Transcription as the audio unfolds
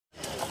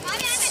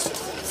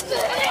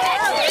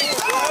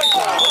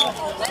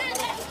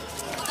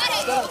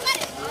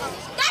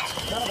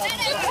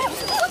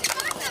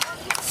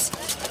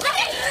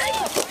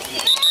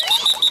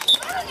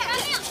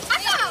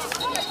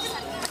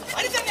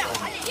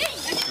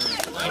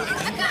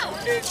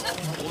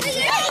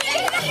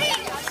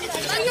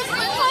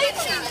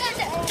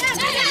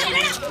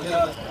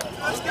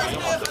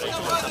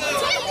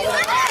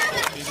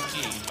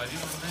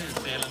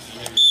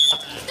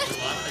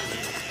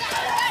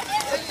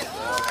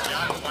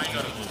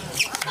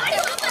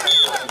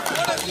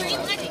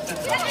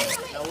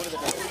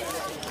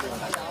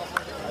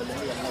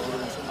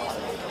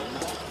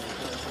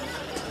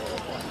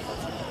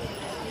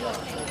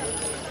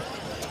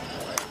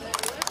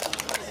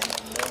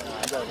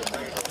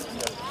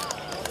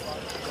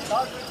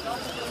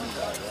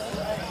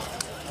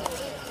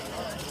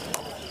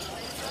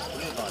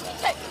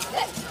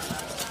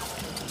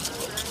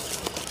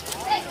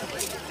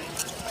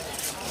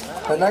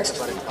The next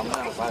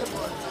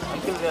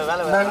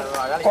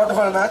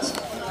quarterfinal match,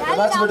 the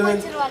match between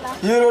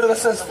THIRUVARUR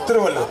versus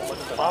THIRUVARUR.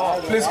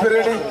 Please be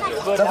ready.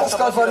 The first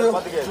call for you.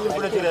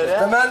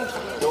 The man,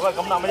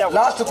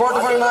 last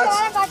quarterfinal match,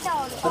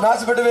 the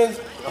match between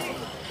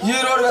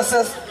THIRUVARUR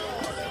versus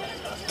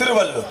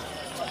THIRUVARUR.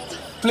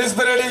 Please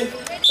be ready.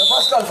 The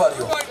first call for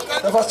you.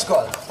 The first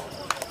call.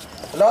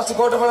 Last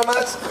quarterfinal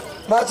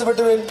match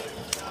between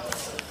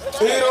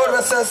THIRUVARUR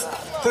versus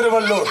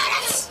THIRUVARUR.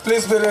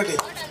 Please be ready.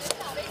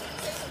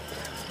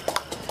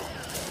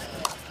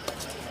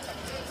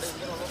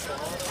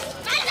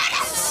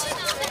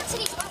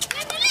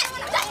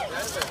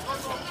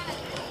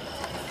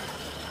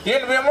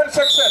 In women's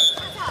section,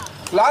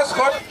 last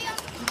quarter.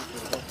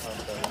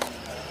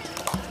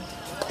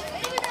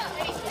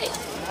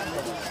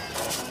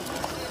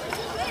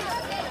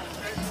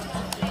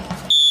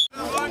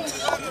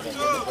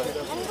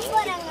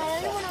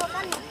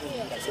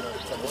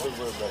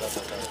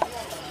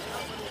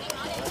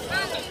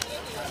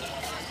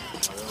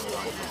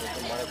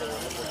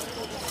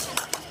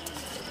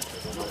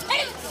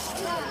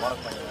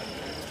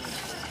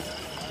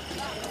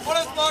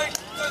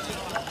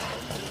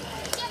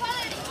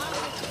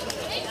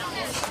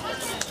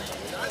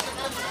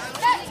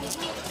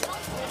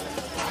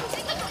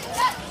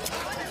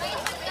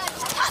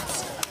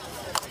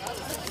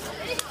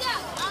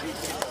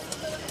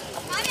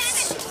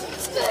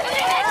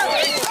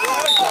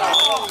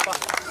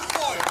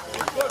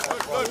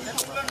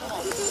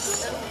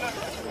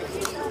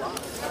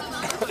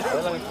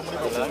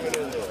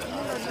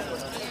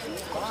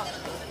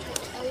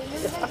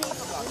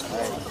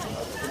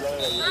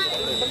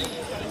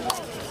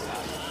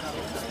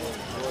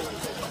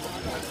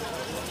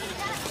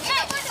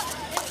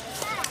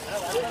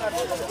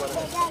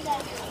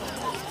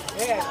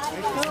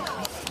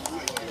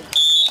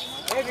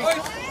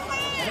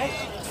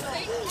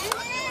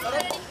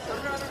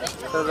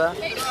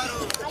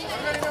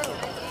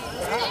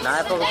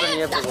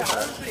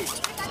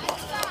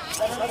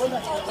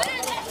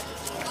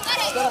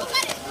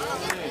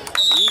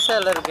 ISHA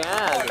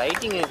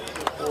lighting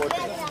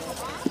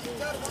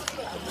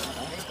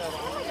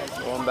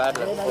one bad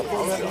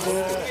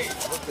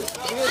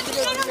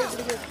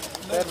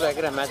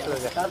match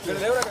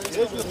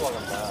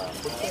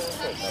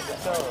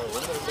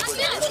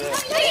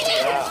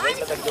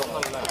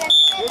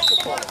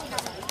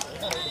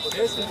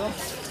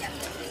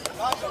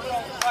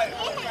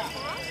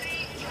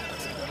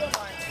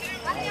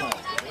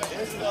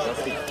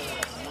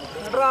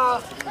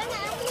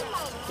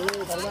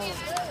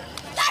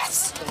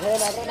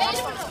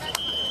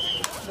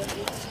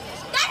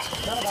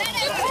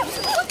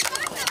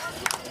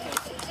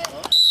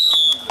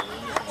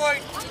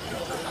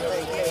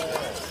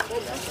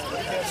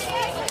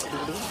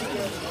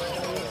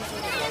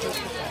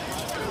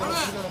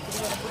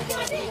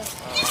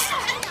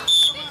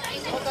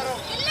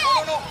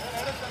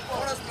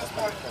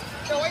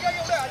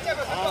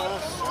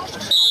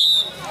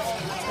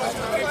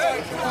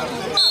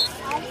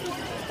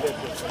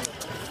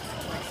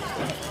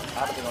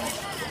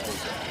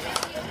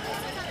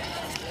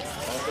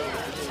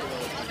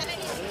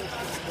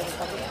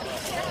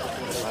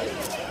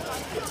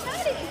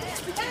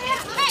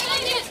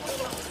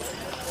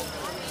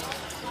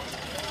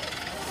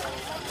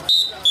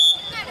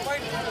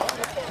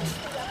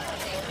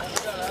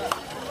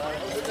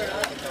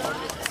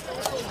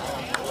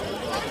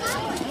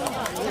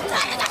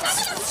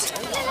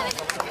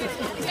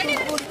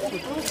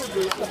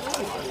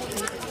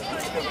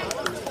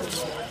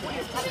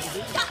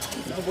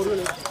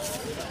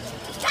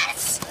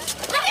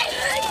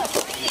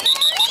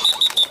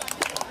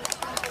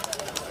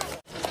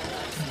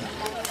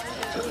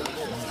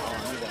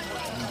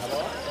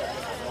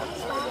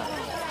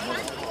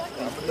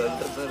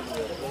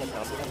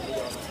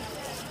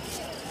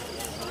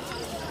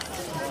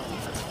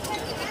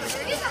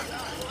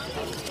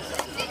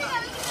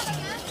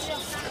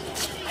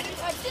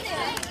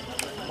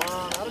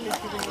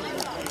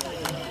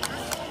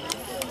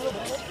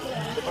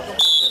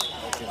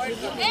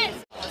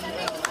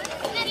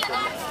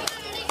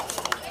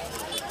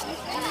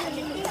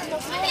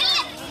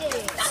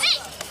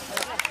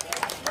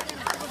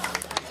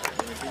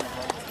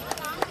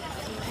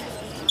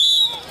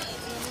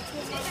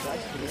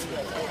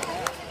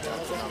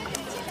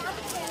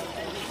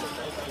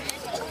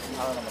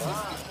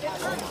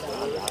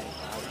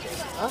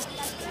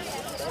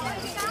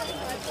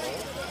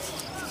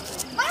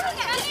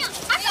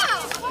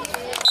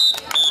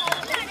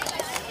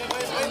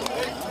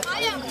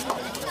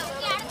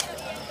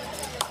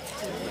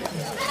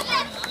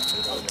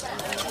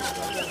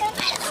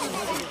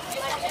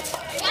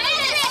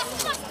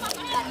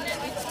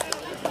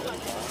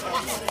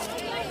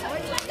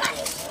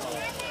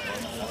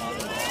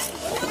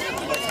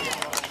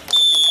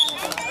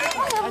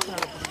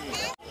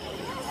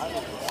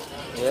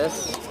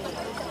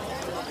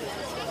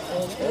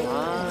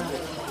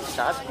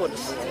short score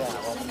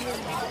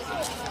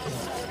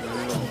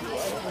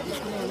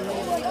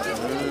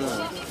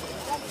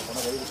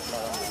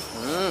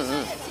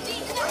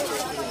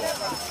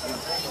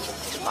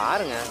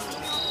பாருங்க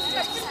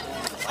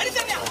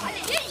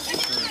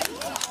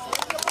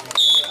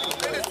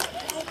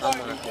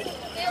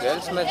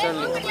girls match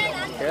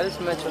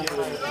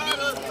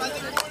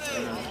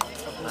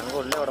அங்கே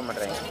உள்ளே விட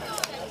மாட்டேறாங்க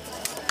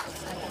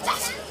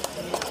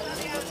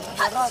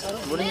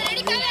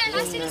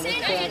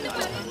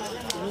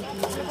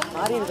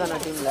மாறி இருக்காண்ணா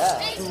டீமில்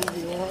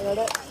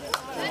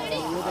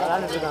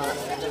விளாண்டுட்டு இருக்காங்க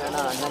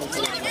ஏன்னா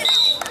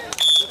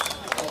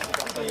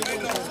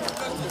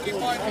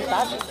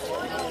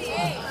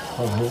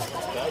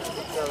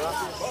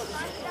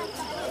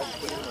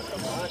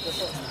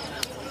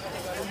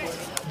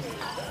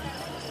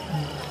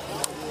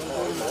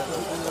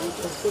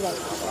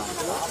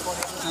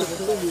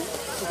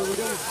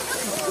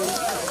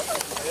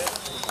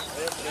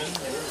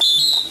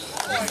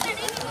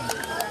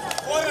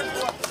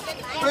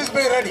Please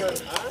be ready.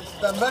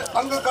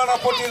 பங்குக்கான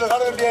போட்டியில்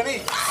ஆட வேண்டிய அணி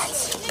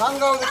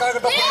 4வது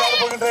காலகட்ட போட்டியில் ஆட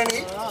போகின்ற அணி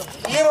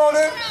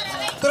Erode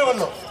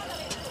Tiruvallur.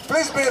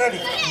 Please be ready.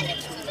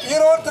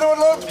 Erode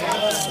Tiruvallur.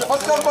 The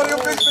first call for you.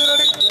 Please be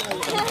ready.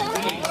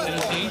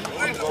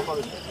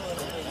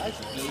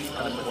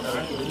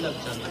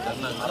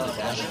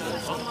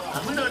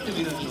 தமிழ்நாட்டு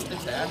வீரர்கள் வந்து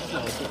டேஷ்ல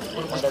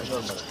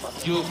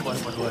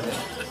பண்ணுவாரு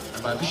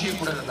நம்ம அபிஷேக்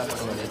கூட நல்லா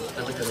பண்ணுவாரு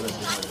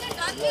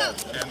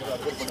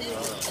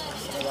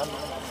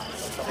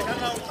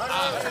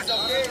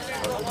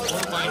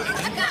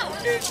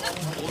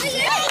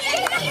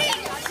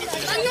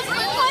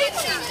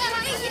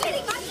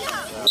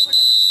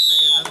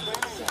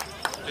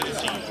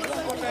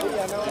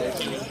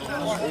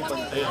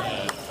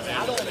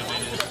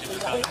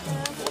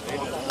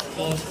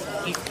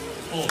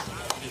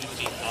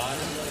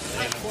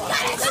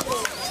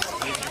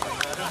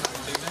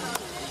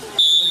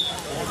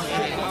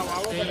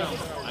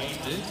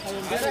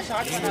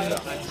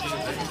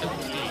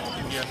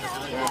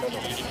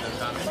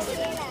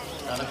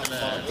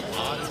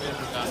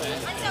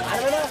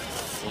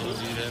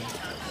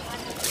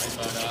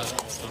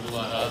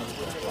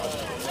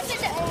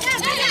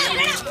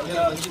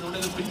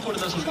பின்கோடு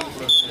தான் சொல்லிட்டு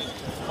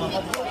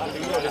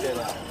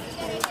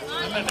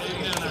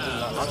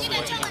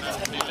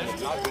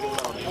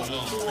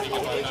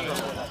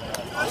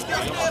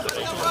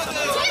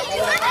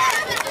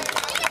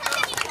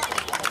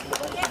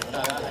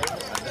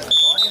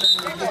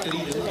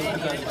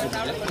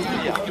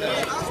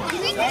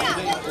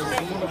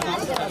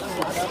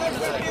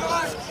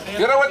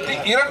இருபத்தி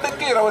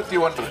 22க்கு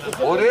 21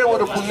 ஒரே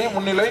ஒரு புள்ளி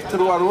முன்னிலை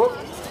திருவாரூர்.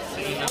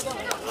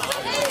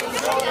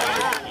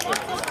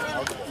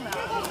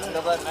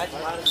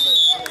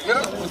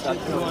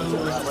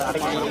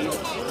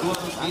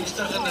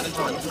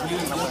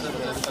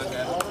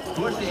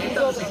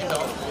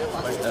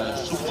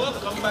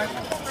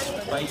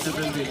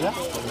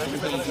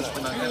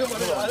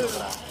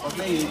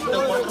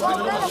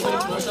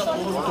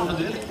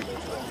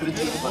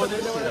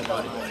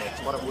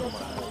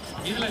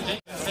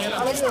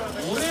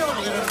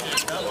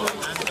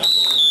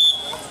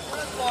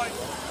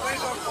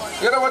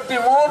 இருபத்தி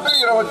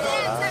 26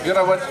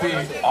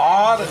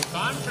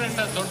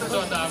 கான்ஃபிடென்ட்டா தொட்டுட்டு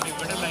வந்து அப்படி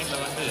மிடில் லைன்ல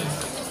வந்து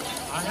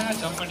அழகா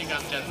ஜம்ப் பண்ணி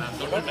காமிச்சாரு. நான்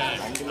தொட்டுட்டேன்.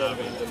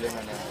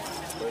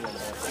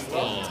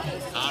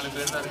 4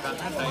 பேர் தான்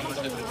இருக்காங்க. டைம்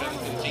எடுத்துட்டு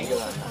திருச்சி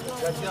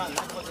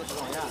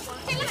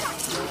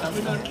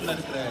தமிழ்நாட்டில்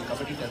இருக்கிற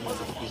கபடி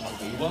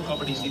யுவா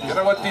கபடி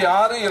 26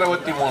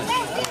 23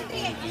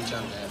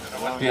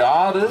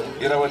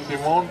 26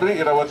 23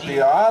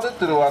 26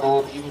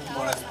 திருவாரூர்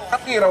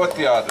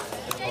 26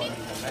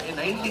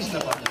 90ஸ்ல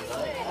பாத்தீங்கன்னா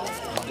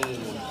வந்து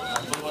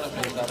அற்புதமான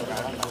பேர் தான்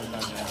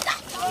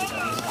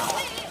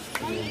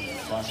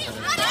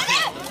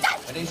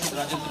கணேசன்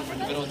ராஜேந்திரன் 2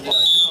 பேரும் வந்து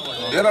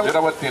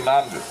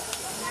 24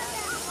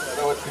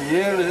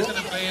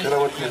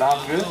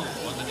 27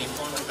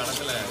 24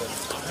 களத்துல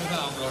அழகா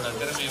அவங்களோட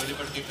திறமையை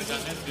வெளிப்படுத்திட்டு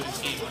இருக்காங்க.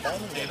 திருச்சி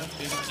 11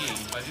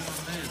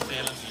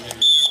 சேலம்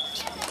 7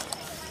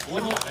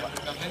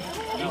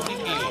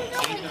 இன்னைக்கு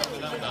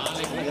ஜெயிக்கிறவங்க தான்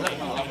நாளைக்கு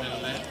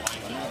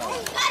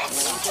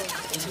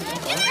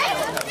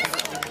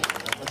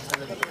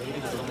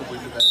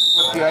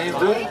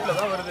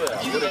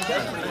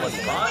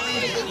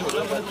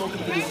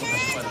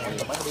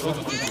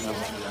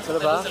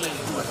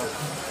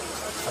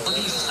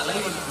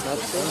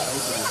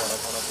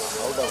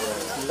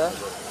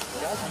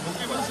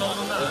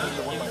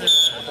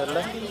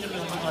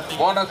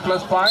bonus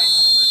plus point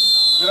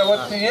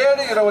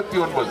 27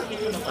 29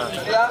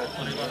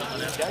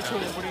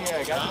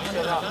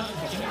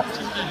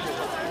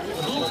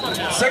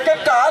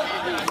 second call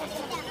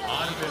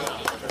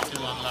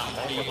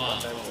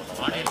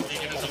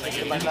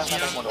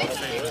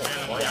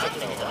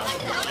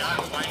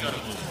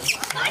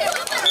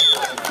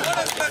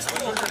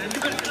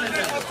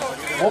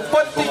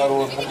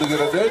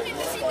முந்துகிறது.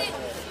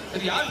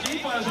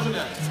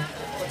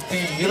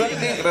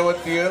 22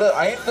 27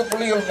 5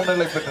 புள்ளிகள்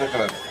முன்னிலை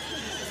பெற்றிருக்கிறது.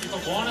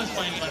 இப்போ போனஸ்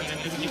பாயிண்ட் பாருங்க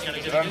திருச்சி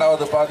கிடைக்குது.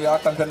 இரண்டாவது பாதி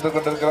ஆட்டம் சென்று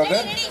கொண்டிருக்கிறது.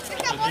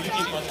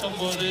 திருச்சி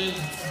 19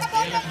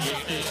 சேலம்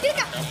 8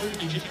 டபுள்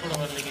டிஜிட் கூட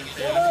வரலைங்க.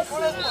 சேலம்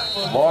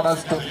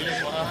போனஸ் வெளியில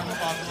போறான்னு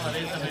பார்க்கணும்.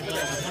 அதே சமயத்துல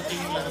நம்ம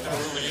டீம்ல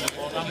இருக்கிறவங்க வெளியில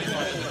போகாம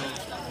பார்த்துக்கணும்.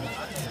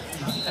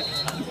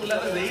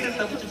 அதுக்குள்ளார ரெய்டர்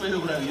தப்பிச்சு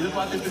போயிடக்கூடாது. இது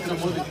பார்த்துட்டு இருக்கிற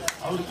போது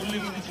அவர் துள்ளி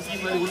குதிச்சு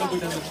டீம் மாதிரி உள்ள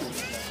போயிட்டு வந்துச்சு.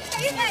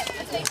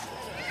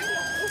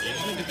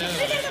 எங்களுக்கு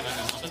தேவை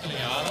மொத்தத்துல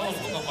யாரோ ஒரு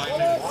பக்கம்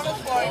பாயிண்ட்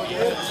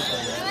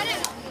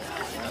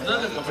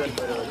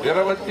 32-29.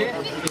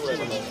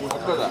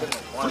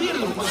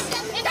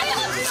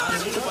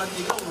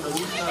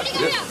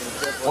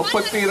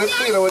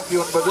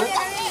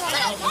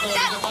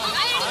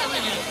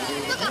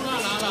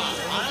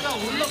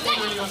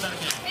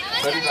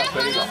 சரிதான்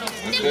சரிதான்.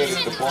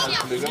 போனஸ்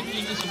புள்ளிகள்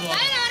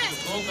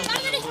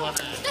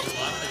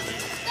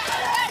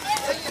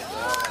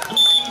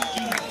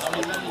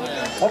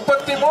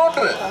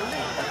 33.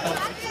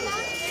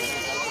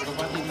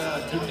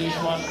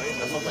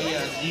 நம்ம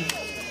பையன் அஜீத்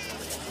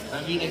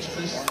நவீன்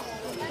எக்ஸ்பிரஸ்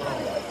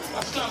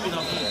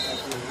அஸ்லாமினாக்கு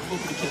ரொம்ப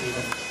பிடிச்சது.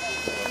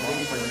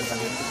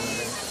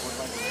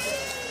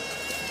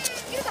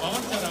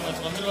 பவன் சார் அவர்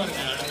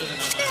வந்துருவாருங்க. அடுத்தது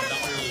நம்ம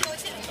தமிழ்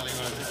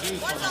தலைவருக்கு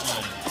திருச்சியும்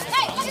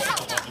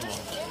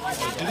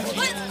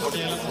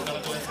சேலமும்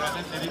களத்தில் இருக்காங்க.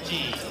 திருச்சி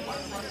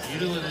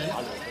 20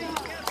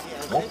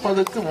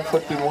 30க்கு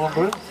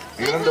 33.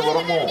 இரண்டு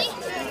புறமும்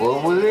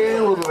ஒரே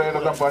ஒரு ரைடை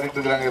தான் பாடிட்டு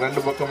இருக்காங்க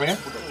ரெண்டு பக்கமே.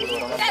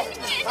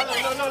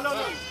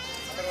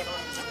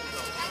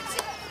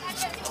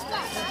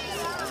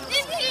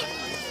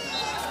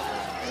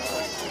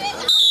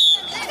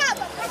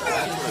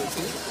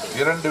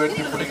 இரண்டு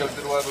வெற்றி புள்ளிகள்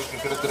திருவாரூருக்கு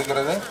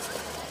கிடைத்திருக்கிறது.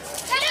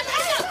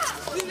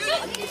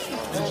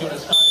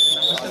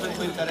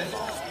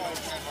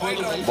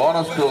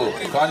 Bonus to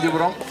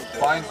Kanchipuram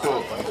point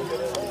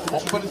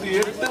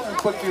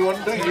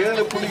 38-31.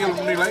 7 புள்ளிகள்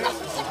முன்னிலை.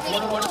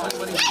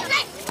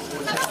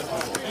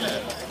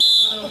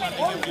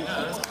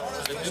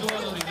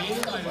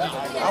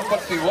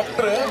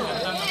 41.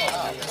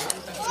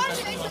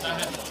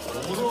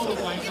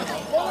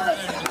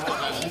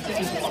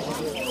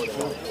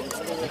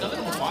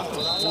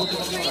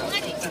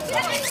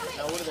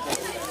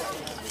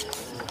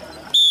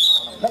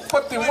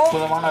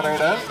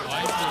 ரைடர்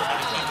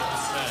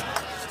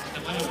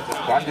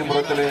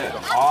காஞ்சிபுரத்திலே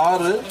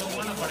 6,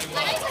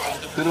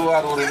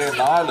 திருவாரூரிலே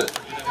 4.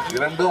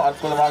 இரண்டும்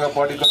அற்புதமாக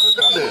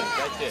பாடிக்கொண்டிருக்கிறது.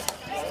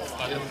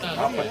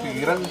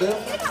 42.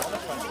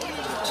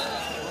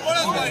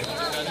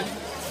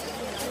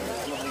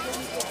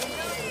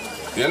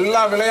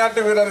 எல்லா விளையாட்டு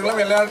வீரர்களும்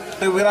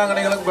விளையாட்டு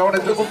வீராங்கனைகளும்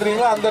கவனித்து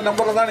கொடுத்துறீங்களோ அந்த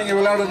நம்பரை தான் நீங்க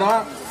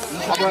விளையாடணும்.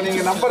 அப்புறம்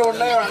நீங்க நம்பர்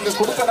 1 அங்க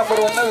கொடுத்த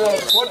நம்பர் 1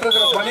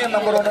 போட்டிருக்கிற பணியன்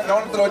நம்பர் 1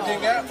 கவனத்தில்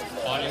வச்சீங்க.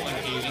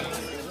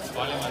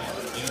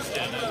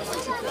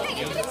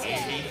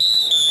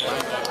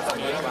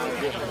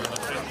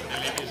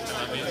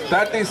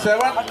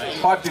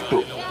 37-42.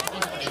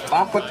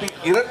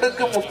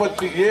 42க்கு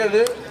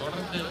 37.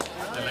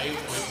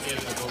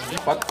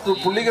 10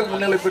 புள்ளிகள்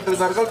முன்னிலை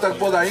பெற்றிருந்தார்கள்.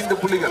 தற்போது 5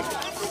 புள்ளிகள்.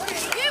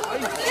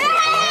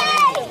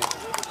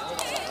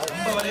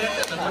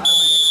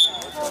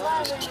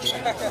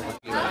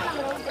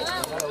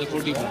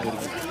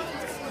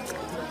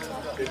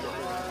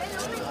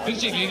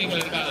 திருச்சி லீடிங்ல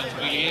இருக்காங்க.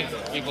 உண்மையிலேயே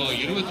இப்போ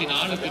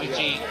 24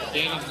 திருச்சி,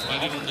 சேலம்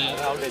 11.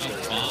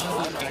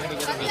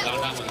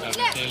 தாண்டாம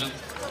இருக்காங்க சேலம்.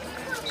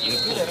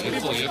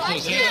 எப்போ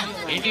சேலம்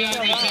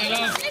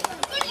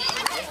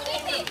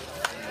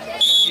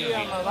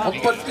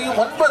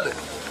 39.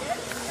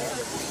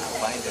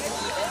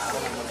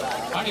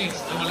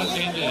 ஆடியன்ஸ் நம்மளாம்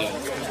சேர்ந்து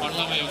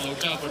பண்ணலாமே அவங்க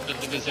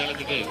உற்சாகப்படுத்துறதுக்கு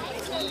சேலத்துக்கு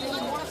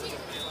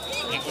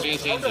எங்களுடைய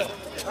சேர்ந்து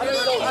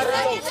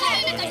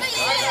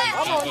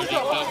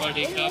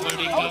கபடி கபடி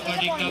கபடி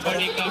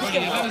கபடி கபடி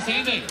எல்லாரும்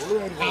சேர்ந்து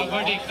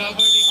கபடி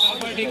கபடி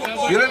கபடி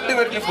கபடி. 2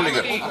 வெற்றி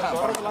புள்ளிகள்.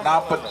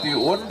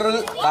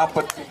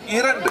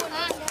 41-42.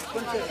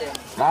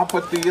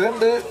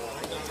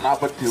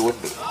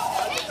 42-41.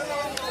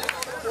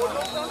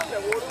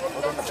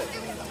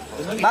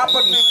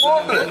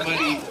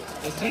 43.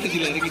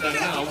 ஸ்ட்ராட்டஜில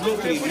இறங்கிட்டாங்கன்னா அவ்வளோ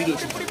பெரிய வீடு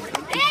வச்சுருப்பாங்க.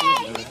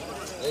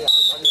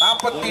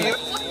 40.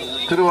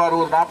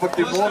 Thiruvarur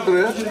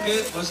 43.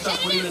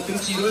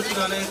 Trichy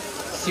 24,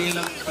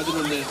 Salem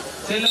 11.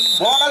 Salem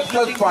bonus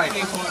plus point.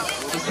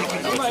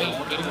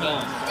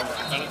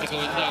 களத்துக்கு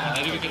வந்து அவங்க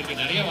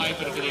நிரூபிக்கிறதுக்கு நிறைய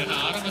வாய்ப்பு இருக்குது. ஏன்னா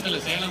ஆரம்பத்துல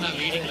சேலம் தான்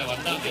லீடிங்ல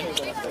வந்தாங்க.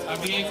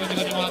 அப்படியே கொஞ்சம்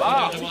கொஞ்சமா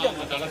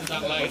அவங்க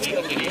தளர்ந்தாங்களா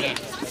என்னன்னு தெரியல.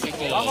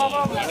 இப்போ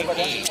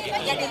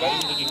அடுத்து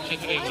 15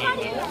 நிமிஷத்துல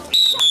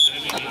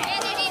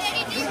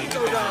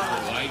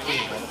வாய்ப்பே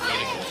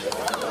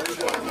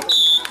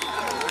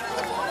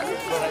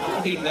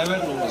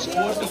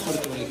ஸ்போர்ட்டை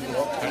பொறுத்த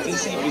வரைக்கும்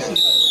கடைசி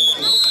விசில்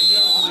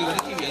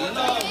வரைக்கும்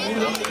எல்லா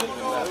ஊர்களிலும்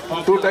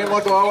 2 time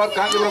out over.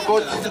 Kanchipuram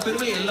coach அந்த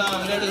பெருமை எல்லா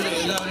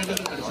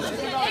விளையாட்டுகளும் கிடைச்சது.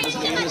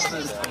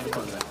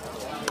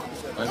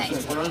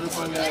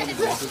 இருப்பாங்க.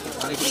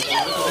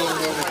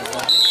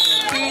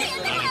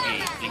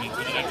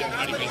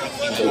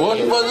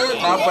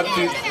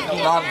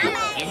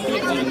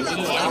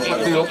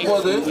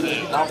 9-44.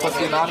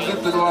 49-44.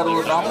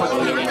 திருவாரூர்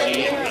 40.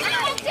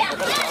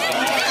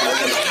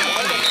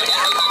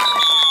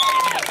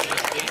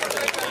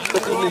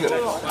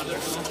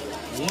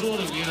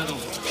 ஒரு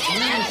வீரரும்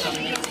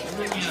 100%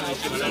 முழுமையா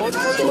வச்சு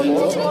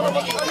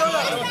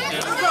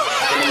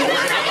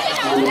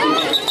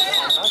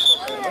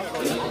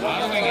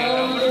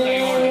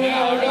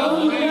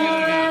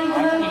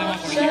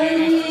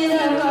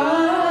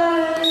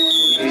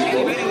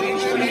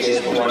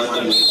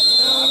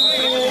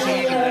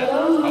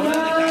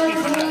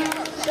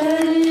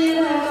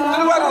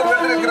திருவாரூர்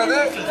வென்றிருக்கிறது.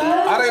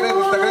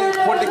 அரையிறுதி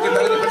போட்டிக்கு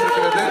தகுதி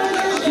பெற்றிருக்கிறது.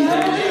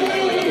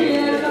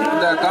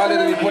 இந்த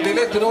காலிறுதி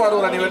போட்டியிலே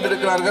திருவாரூர் அணி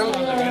வென்றிருக்கிறார்கள்.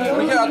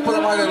 மிக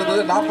அற்புதமாக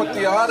இருந்தது.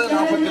 46,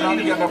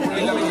 44 என்ற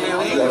புள்ளிகளில்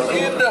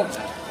மீண்டும்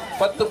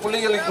 10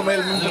 புள்ளிகளுக்கு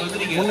மேல்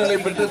முன்னிலை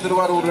பெற்று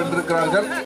திருவாரூர் வென்றிருக்கிறார்கள்.